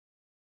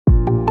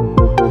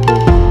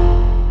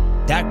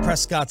Dak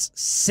Prescott's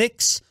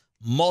 6th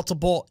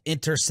multiple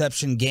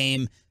interception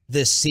game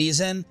this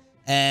season,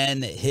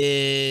 and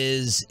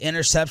his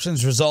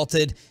interceptions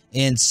resulted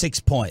in 6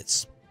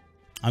 points.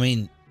 I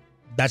mean,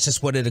 that's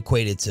just what it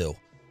equated to.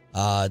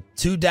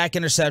 2 Dak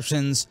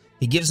interceptions.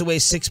 He gives away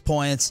 6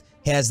 points.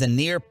 He has the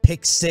near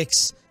pick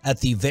 6 at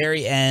the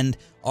very end.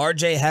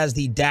 RJ has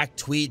the Dak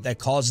tweet that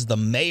causes the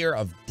mayor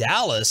of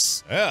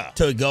Dallas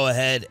to go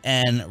ahead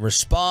and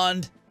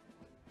respond.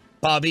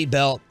 Bobby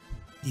Belt,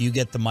 you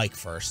get the mic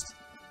first.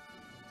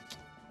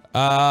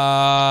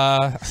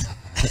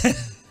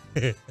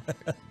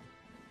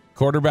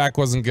 Quarterback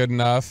wasn't good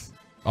enough.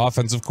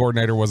 Offensive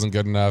coordinator wasn't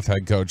good enough.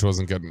 Head coach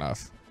wasn't good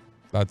enough.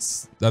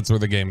 That's where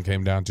the game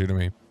came down to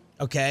me.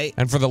 Okay.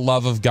 And for the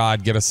love of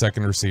God, get a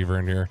second receiver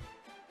in here.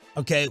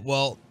 Okay,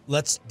 well,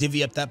 let's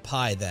divvy up that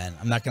pie then.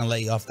 I'm not going to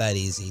let you off that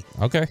easy.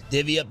 Okay.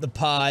 Divvy up the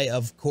pie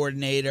of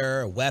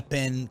coordinator,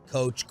 weapon,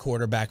 coach,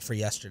 quarterback for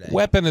yesterday.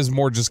 Weapon is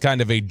more just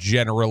kind of a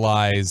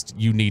generalized,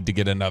 you need to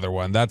get another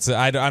one. That's,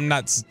 I'm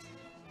not,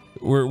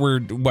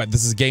 we're what,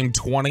 this is game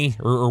 20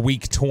 or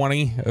week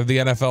 20 of the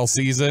NFL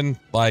season?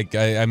 Like,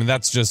 I mean,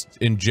 that's just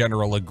in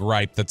general a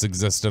gripe that's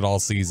existed all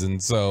season.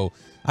 So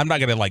I'm not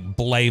going to like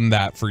blame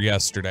that for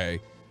yesterday.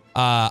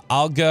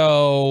 I'll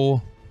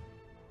go...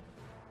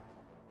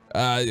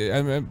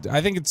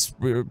 I think it's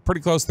pretty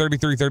close.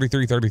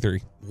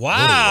 33.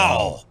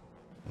 Wow.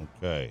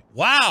 Okay.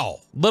 Wow.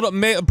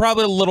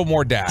 Probably a little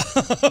more Dak.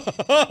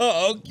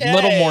 Okay.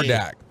 Little more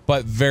Dak,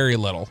 but very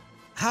little.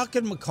 How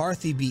could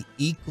McCarthy be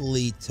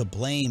equally to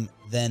blame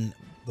than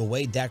the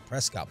way Dak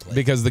Prescott played?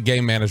 Because the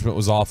game management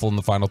was awful in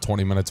the final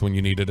 20 minutes when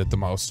you needed it the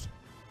most.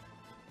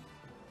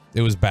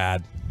 It was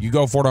bad. You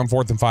go for it on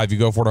 4th and 5. You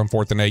go for it on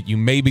 4th and 8. You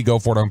maybe go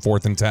for it on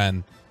 4th and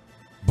 10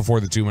 before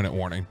the 2-minute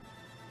warning.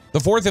 The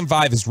 4th and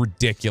 5 is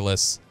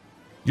ridiculous.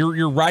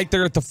 You're right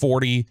there at the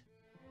 40.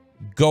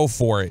 Go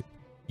for it.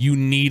 You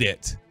need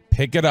it.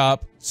 Pick it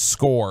up.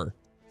 Score.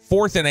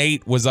 4th and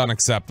 8 was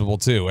unacceptable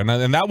too, and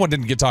that one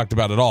didn't get talked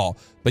about at all.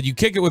 But you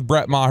kick it with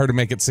Brett Maher to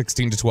make it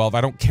 16-12.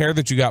 I don't care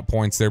that you got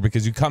points there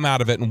because you come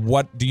out of it, and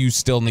what do you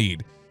still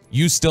need?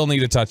 You still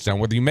need a touchdown.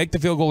 Whether you make the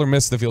field goal or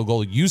miss the field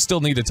goal, you still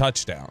need a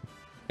touchdown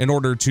in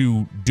order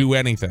to do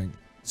anything.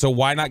 So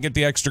why not get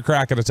the extra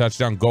crack at a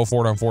touchdown? Go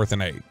for it on 4th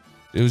and 8.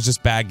 It was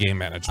just bad game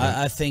management.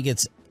 I think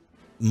it's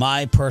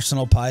my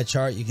personal pie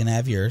chart. You can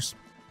have yours.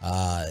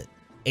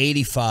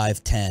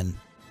 85-10-5.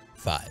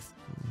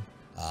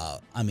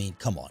 I mean,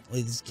 come on.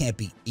 This can't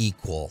be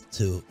equal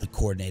to the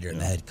coordinator and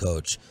the head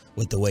coach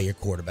with the way your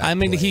quarterback I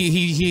mean, plays.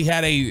 he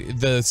had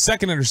the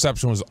second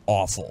interception was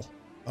awful.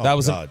 That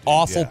was an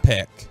awful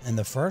pick. And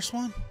the first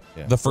one?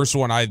 Yeah. The first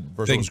one, I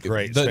first think was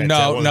great.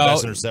 No, one of the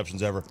best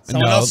interceptions ever.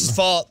 Someone else's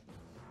fault.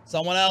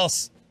 Someone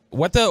else.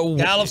 What the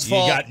Gallup's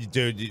fault?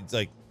 Dude, it's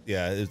like,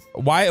 yeah.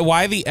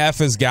 Why the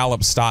F is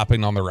Gallup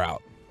stopping on the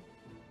route?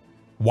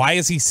 Why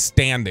is he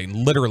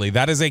standing? Literally,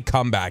 that is a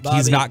comeback. Bobby,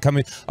 he's not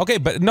coming. Okay,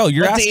 but no,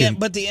 you're asking.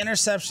 But the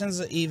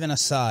interceptions, even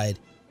aside,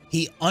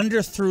 he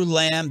underthrew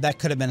Lamb. That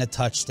could have been a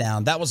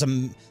touchdown. That was a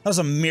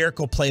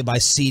miracle play by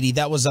CeeDee.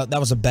 That was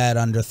a bad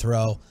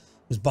underthrow. It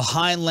was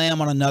behind Lamb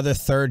on another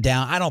 3rd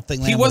down. I don't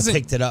think Lamb would have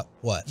picked it up.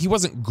 What? He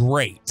wasn't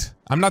great.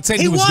 I'm not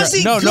saying he was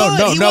wasn't great. No.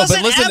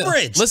 But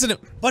listen.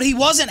 But he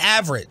wasn't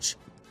average.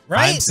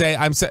 Right?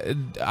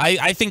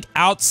 I think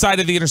outside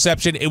of the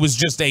interception, it was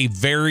just a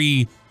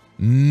very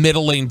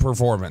middling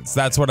performance.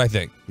 That's what I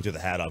think. He took the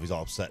hat off. He's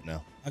all upset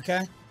now.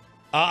 Okay.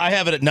 I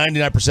have it at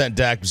 99%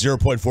 Dak,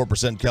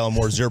 0.4% Kellen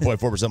Moore,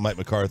 0.4% Mike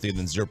McCarthy, and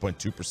then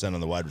 0.2%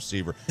 on the wide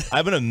receiver.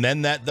 I'm going to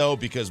amend that, though,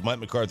 because Mike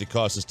McCarthy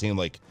cost his team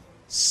like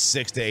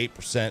 6 to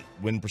 8%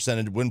 win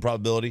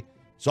probability.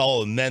 So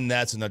I'll amend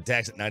that. So now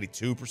Dak's at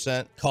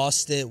 92%.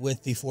 Cost it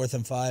with the 4th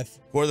and 5.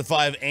 4th and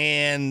 5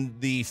 and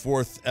the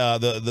 4th,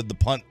 the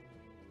punt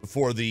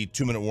before the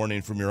 2-minute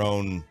warning from your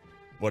own,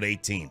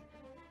 18.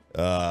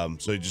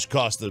 So it just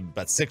cost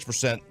about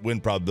 6% win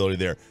probability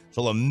there.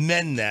 So I'll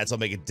amend that. So I'll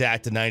make it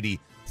Dak to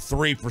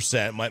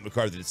 93%, Mike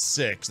McCarthy to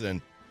 6,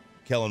 then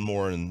Kellen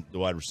Moore and the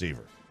wide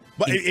receiver.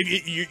 But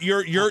your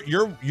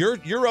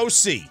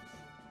OC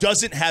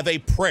doesn't have a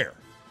prayer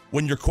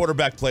when your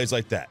quarterback plays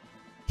like that.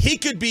 He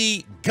could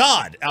be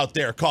God out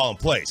there calling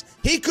plays.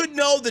 He could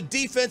know the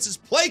defense's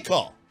play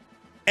call,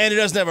 and he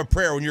doesn't have a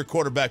prayer when your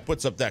quarterback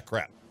puts up that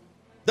crap.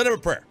 Doesn't have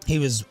a prayer. He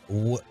was.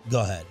 Go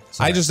ahead.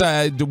 Sorry. I just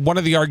one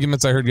of the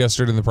arguments I heard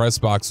yesterday in the press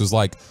box was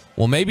like,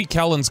 well, maybe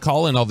Kellen's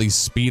calling all these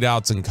speed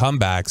outs and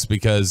comebacks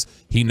because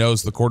he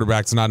knows the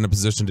quarterback's not in a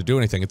position to do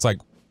anything. It's like,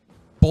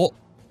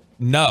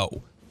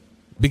 no.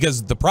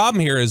 Because the problem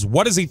here is,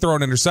 what has he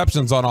thrown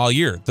interceptions on all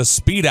year? The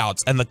speed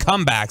outs and the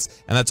comebacks,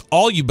 and that's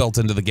all you built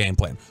into the game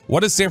plan.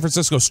 What has San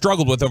Francisco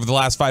struggled with over the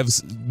last 5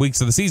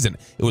 weeks of the season?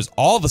 It was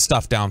all the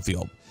stuff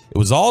downfield. It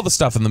was all the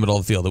stuff in the middle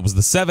of the field. It was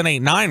the 7, 8,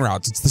 9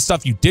 routes. It's the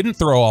stuff you didn't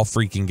throw all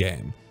freaking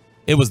game.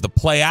 It was the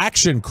play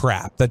action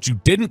crap that you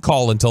didn't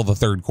call until the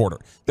 3rd quarter.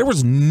 There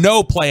was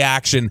no play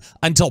action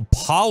until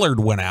Pollard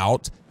went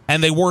out,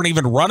 and they weren't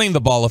even running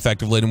the ball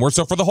effectively anymore.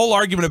 So for the whole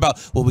argument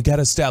about, well, we got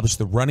to establish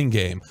the running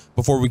game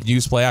before we can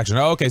use play action.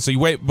 Oh, okay, so you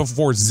wait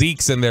before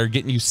Zeke's in there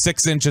getting you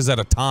 6 inches at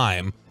a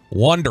time.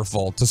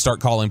 Wonderful to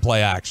start calling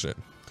play action.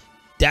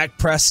 Dak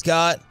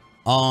Prescott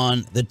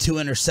on the 2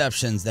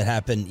 interceptions that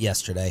happened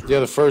yesterday.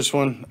 Yeah, the first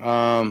one,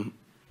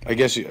 I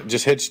guess you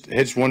just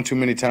hitched one too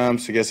many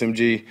times. I guess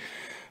MG,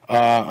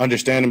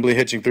 understandably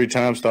hitching 3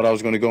 times, thought I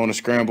was going to go on a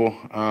scramble,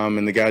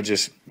 and the guy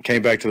just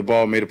came back to the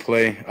ball, made a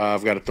play.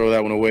 I've got to throw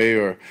that one away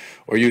or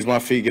use my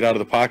feet, get out of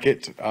the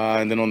pocket.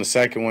 And then on the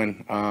second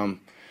one,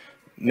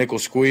 nickel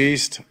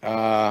squeezed.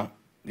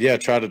 Yeah,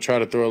 tried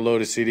to throw a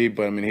loaded CD,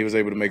 but I mean he was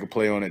able to make a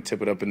play on it,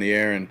 tip it up in the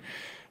air, and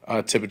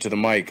tip it to the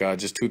mic.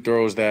 Just 2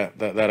 throws that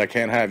I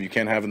can't have. You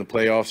can't have in the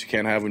playoffs. You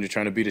can't have when you're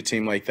trying to beat a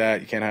team like that.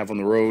 You can't have on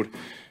the road.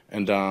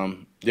 And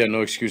yeah,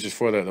 no excuses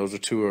for that. Those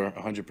 2 are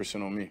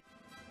 100% on me.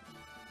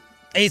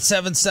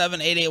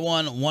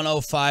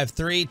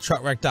 877-881-1053,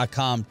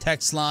 truckwreck.com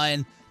text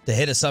line to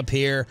hit us up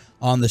here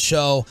on the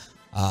show.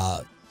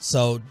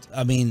 So,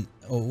 I mean,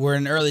 we're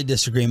in early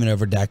disagreement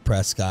over Dak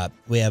Prescott.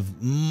 We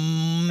have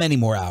many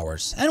more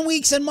hours and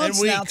weeks and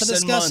months now to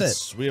discuss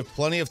it. We have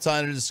plenty of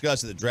time to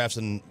discuss it. The draft's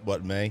in,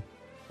 what, May?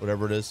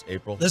 Whatever it is,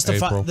 April? This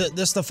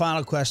is the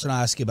final question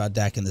I ask you about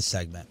Dak in this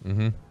segment.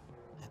 Mm-hmm.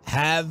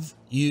 Have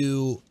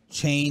you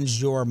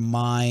changed your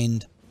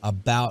mind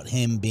about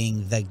him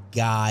being the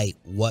guy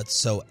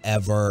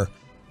whatsoever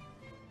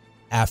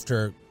as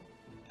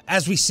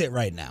we sit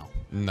right now?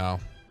 No.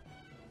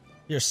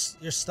 You're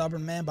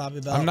stubborn, man,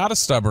 Bobby Bell. I'm not a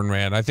stubborn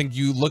man. I think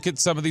you look at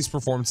some of these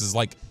performances,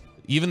 like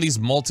even these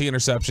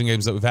multi-interception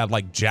games that we've had,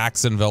 like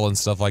Jacksonville and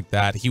stuff like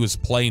that, he was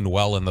playing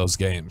well in those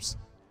games.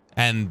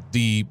 And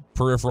the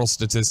peripheral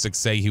statistics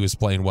say he was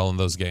playing well in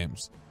those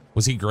games.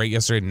 Was he great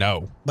yesterday?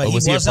 No. But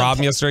was he a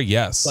problem yesterday?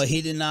 Yes. But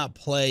he did not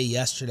play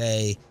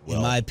yesterday,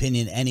 in my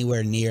opinion,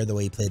 anywhere near the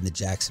way he played in the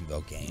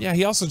Jacksonville game. Yeah,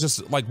 he also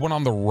just went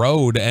on the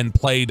road and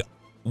played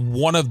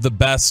one of the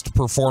best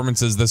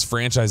performances this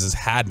franchise has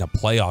had in a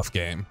playoff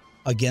game.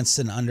 Against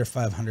an under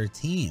 500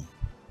 team.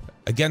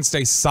 Against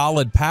a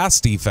solid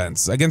pass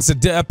defense. Against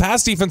a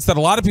pass defense that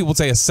a lot of people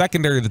say is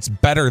secondary that's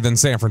better than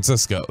San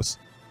Francisco's.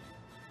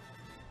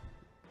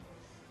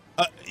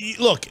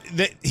 Look,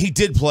 he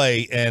did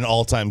play an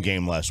all-time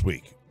game last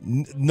week.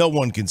 No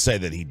one can say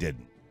that he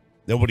didn't.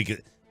 Nobody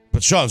could.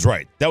 But Sean's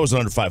right. That was an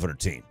under 500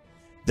 team.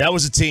 That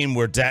was a team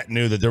where Dak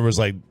knew that there was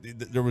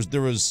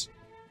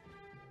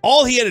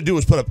all he had to do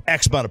was put up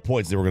X amount of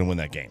points. They were going to win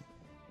that game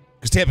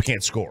because Tampa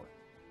can't score.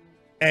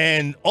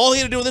 And all he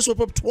had to do with this was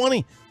put up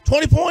 20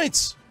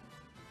 points.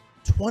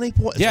 20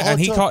 points. Yeah, and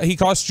he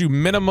cost you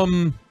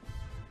minimum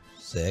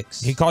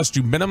 6. He cost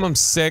you minimum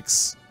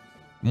 6.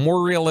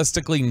 More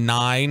realistically,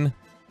 9,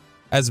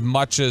 as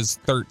much as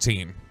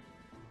 13.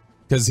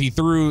 Because he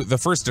threw the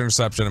first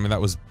interception. I mean,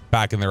 that was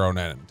back in their own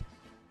end.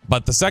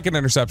 But the second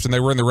interception, they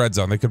were in the red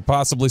zone. They could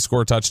possibly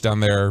score a touchdown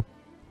there.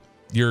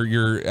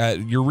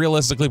 You're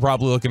realistically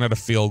probably looking at a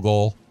field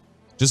goal.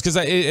 Just because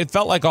it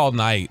felt like all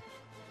night.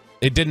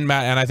 It didn't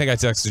matter. And I think I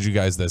texted you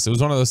guys this. It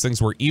was one of those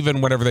things where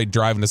even whenever they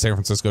drive into San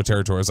Francisco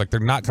territory, it's like they're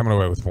not coming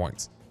away with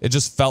points. It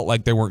just felt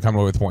like they weren't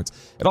coming away with points.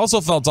 It also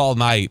felt all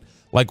night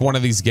like one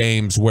of these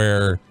games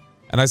where,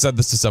 and I said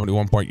this to somebody at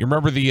one point, you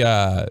remember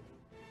I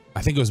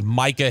think it was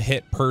Micah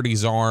hit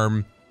Purdy's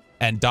arm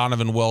and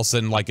Donovan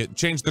Wilson, it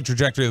changed the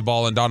trajectory of the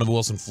ball and Donovan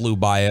Wilson flew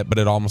by it, but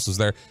it almost was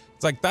there.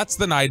 It's like, that's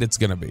the night it's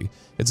going to be.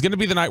 It's going to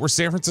be the night where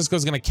San Francisco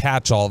is going to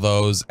catch all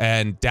those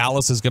and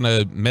Dallas is going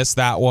to miss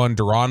that one.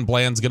 Deron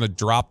Bland's going to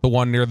drop the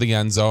one near the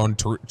end zone.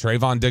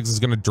 Trevon Diggs is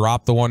going to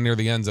drop the one near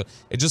the end zone.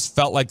 It just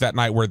felt like that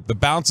night where the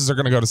bounces are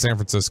going to go to San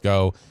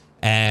Francisco,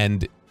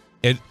 and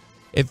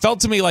it felt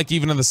to me like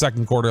even in the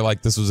second quarter,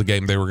 like this was a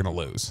game they were going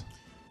to lose.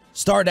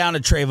 Star down to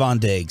Trevon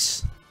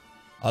Diggs.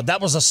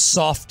 That was a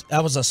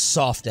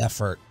soft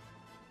effort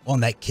on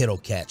that Kittle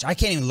catch. I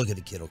can't even look at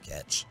the Kittle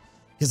catch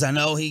because I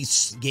know he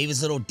gave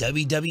his little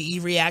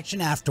WWE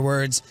reaction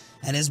afterwards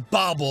and his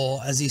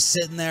bobble as he's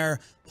sitting there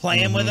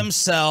playing with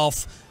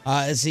himself.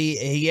 As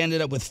he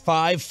ended up with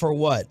 5 for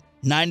what?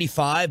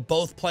 95,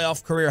 both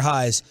playoff career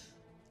highs.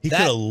 He could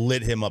have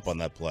lit him up on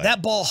that play.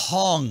 That ball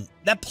hung.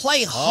 That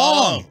play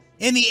hung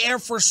in the air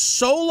for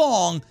so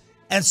long,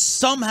 and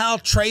somehow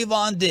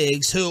Trevon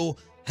Diggs, who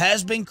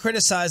has been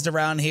criticized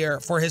around here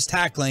for his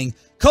tackling,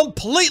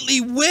 completely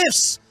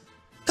whiffs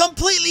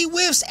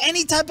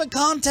any type of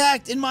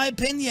contact, in my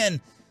opinion.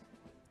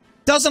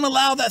 Doesn't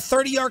allow that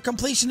 30-yard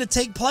completion to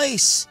take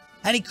place,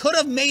 and he could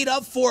have made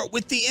up for it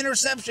with the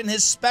interception,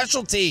 his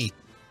specialty.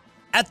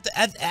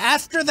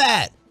 After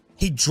that,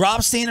 he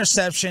drops the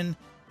interception.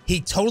 He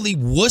totally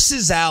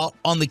wusses out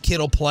on the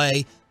Kittle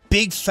play.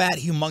 Big, fat,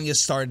 humongous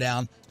star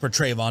down for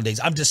Trevon Diggs.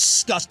 I'm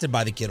disgusted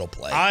by the Kittle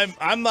play.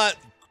 I'm not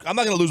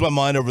going to lose my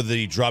mind over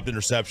the dropped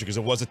interception because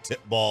it was a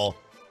tip ball,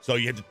 so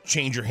you had to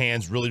change your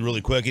hands really,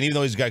 really quick. And even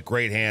though he's got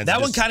great hands, that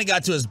one kind of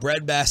got to his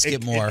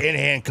breadbasket more. It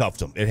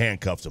handcuffed him.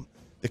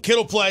 The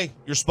Kittle play,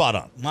 you're spot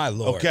on. My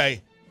Lord.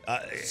 Okay.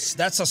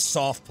 That's a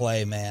soft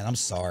play, man. I'm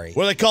sorry.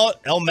 What do they call it?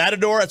 El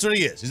Matador? That's what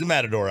he is. He's a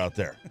matador out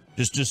there.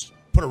 Just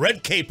put put a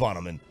red cape on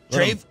him and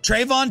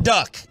Trayvon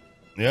Duck.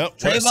 Yep,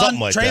 something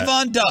like that.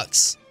 Trayvon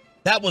Ducks.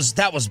 That was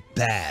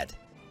bad.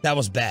 That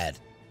was bad.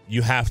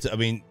 You have to. I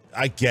mean,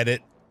 I get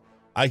it.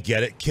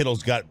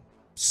 Kittle's got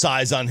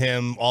size on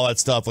him, all that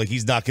stuff. Like,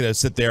 he's not going to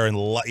sit there and,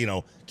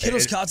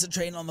 Kittle's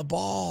concentrating on the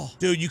ball.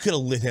 Dude, you could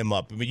have lit him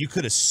up. I mean, you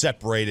could have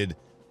separated.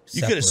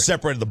 You could have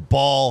separated the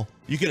ball.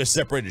 You could have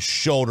separated his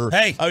shoulder.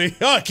 Hey. I mean,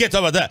 I can't talk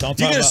about that. Don't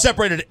you talk could have about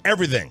separated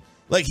everything.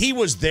 Like, he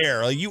was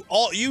there. Like, you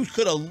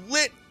could have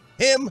lit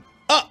him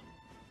up.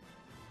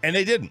 And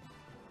they didn't.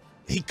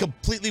 He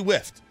completely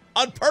whiffed.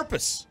 On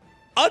purpose.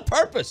 On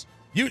purpose.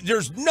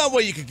 There's no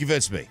way you could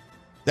convince me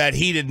that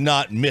he did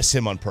not miss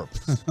him on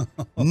purpose.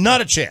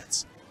 Not a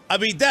chance. I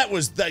mean, that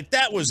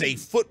was a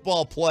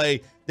football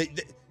play.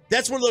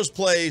 That's one of those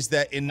plays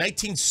that in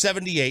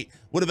 1978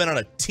 would have been on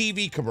a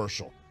TV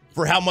commercial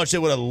for how much they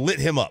would have lit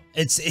him up.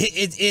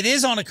 It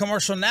is on a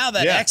commercial now,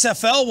 that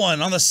XFL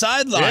one on the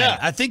sideline. Yeah.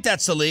 I think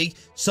that's the league.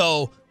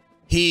 So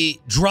he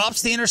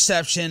drops the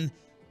interception.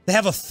 They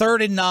have a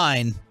 3rd and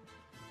 9,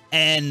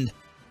 and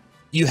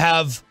you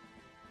have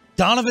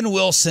Donovan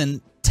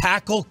Wilson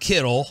tackle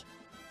Kittle.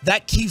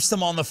 That keeps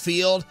them on the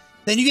field.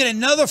 Then you get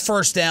another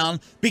first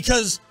down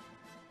because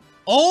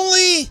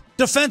only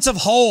defensive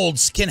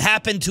holds can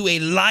happen to a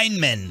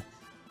lineman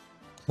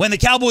when the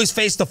Cowboys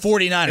face the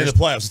 49ers. In the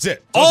playoffs, that's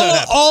it.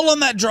 All on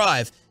that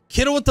drive.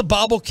 Kittle with the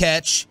bobble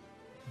catch.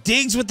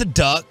 Diggs with the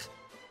duck.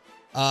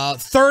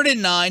 3rd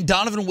and 9.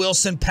 Donovan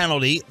Wilson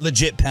penalty.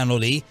 Legit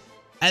penalty.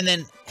 And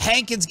then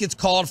Hankins gets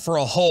called for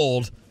a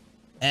hold,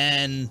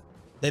 and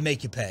they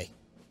make you pay.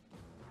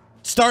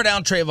 Start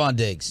down Trevon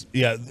Diggs.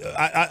 Yeah,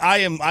 I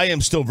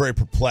am still very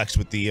perplexed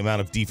with the amount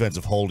of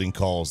defensive holding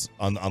calls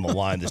on the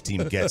line this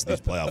team gets in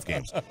these playoff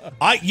games.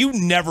 You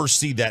never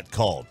see that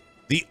called.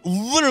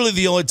 Literally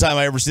the only time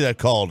I ever see that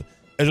called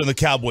is when the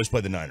Cowboys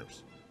play the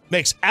Niners.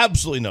 Makes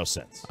absolutely no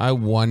sense. I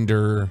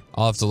wonder,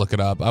 I'll have to look it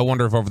up. I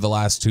wonder if over the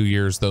last 2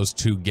 years, those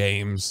 2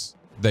 games,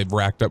 they've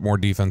racked up more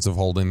defensive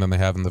holding than they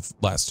have in the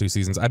last 2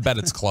 seasons. I bet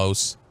it's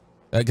close.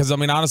 Because, I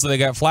mean, honestly, they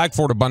got flagged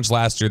for it a bunch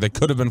last year. They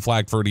could have been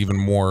flagged for it even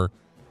more.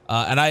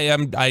 And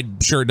I'm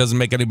sure it doesn't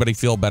make anybody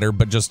feel better,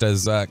 but just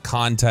as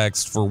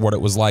context for what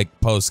it was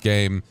like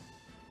post-game,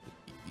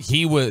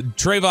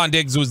 Trevon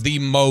Diggs was the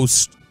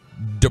most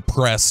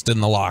depressed in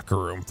the locker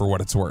room, for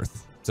what it's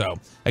worth. So,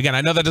 again,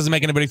 I know that doesn't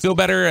make anybody feel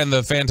better, and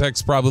the fan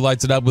text probably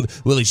lights it up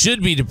with, well, he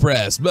should be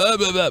depressed, blah,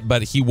 blah, blah.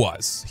 But he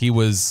was. He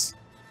was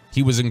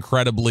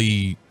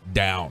incredibly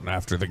down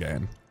after the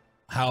game.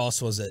 How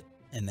else was it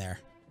in there?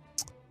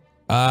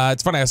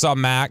 It's funny. I saw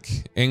Mac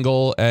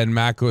Engel, and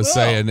Mac was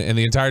saying, and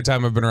the entire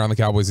time I've been around the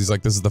Cowboys, he's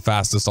like, this is the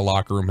fastest a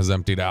locker room has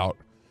emptied out.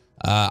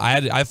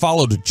 I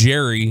followed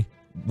Jerry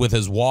with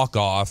his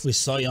walk-off. We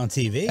saw you on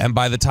TV. And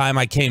by the time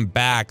I came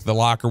back, the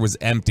locker was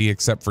empty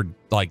except for,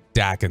 like,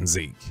 Dak and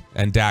Zeke.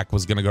 And Dak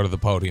was going to go to the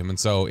podium. And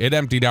so it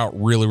emptied out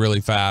really,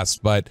 really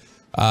fast. But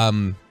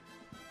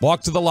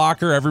walked to the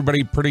locker,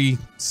 everybody pretty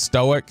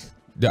stoic.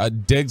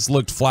 Diggs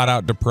looked flat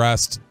out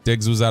depressed.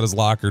 Diggs was at his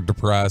locker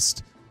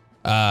depressed.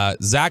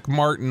 Zach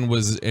Martin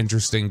was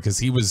interesting because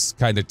he was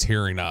kind of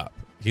tearing up.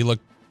 He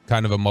looked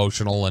kind of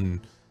emotional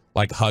and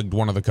like hugged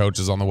one of the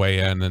coaches on the way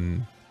in,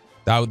 and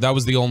that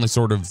was the only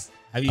sort of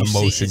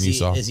emotion you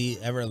saw. Is he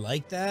ever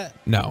like that?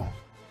 No.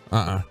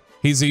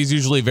 He's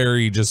usually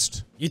very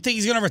just. You think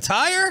he's gonna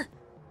retire?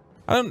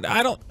 I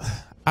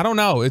don't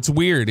know. It's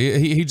weird.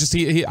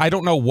 He I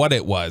don't know what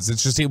it was.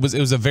 It's just it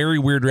was a very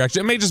weird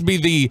reaction. It may just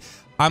be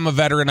I'm a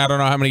veteran. I don't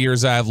know how many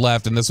years I have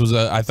left, and this was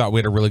I thought we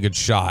had a really good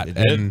shot.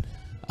 And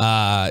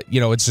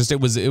it's just it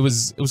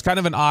was kind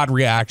of an odd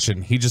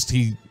reaction.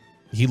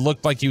 He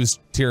looked like he was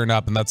tearing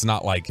up, and that's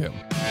not like him.